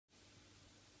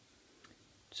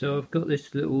So I've got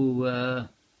this little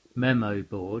memo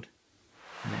board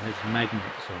and it has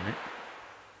magnets on it.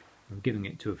 I'm giving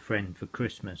it to a friend for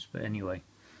Christmas, but anyway.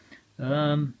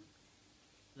 And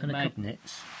the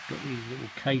magnets got these little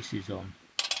cases on.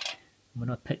 When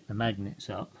I picked the magnets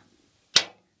up,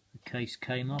 the case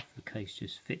came off. The case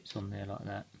just fits on there like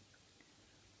that.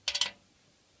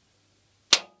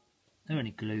 They're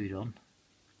only glued on.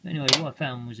 Anyway, what I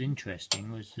found was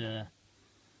interesting was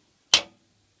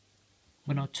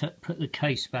when I put the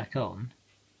case back on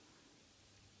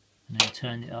and then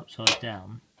turned it upside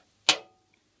down, it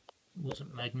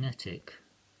wasn't magnetic.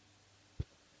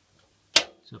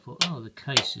 So I thought, oh, the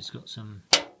case has got some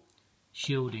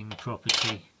shielding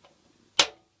property,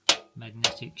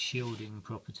 magnetic shielding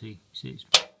property. See, it's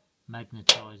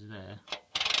magnetised there.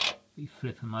 If you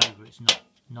flip them over, it's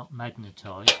not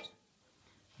magnetised.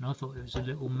 And I thought it was a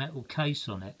little metal case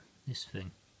on it, this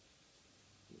thing.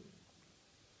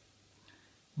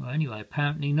 Well, anyway,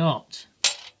 apparently not.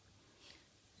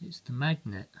 It's the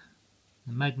magnet.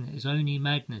 The magnet is only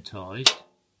magnetised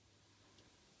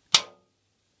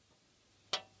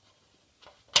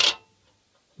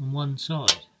on one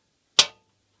side.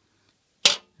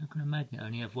 How can a magnet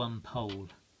only have one pole?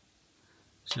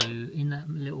 So in that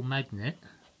little magnet,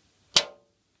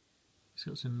 it's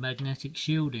got some magnetic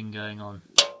shielding going on.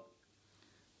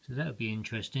 So that would be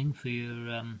interesting for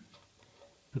your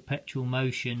perpetual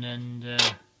motion and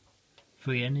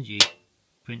free energy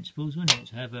principles, wouldn't it?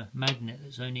 To have a magnet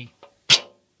that's only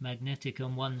magnetic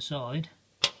on one side.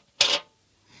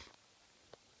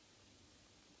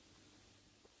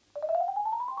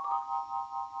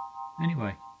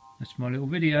 Anyway, that's my little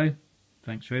video.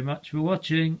 Thanks very much for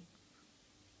watching.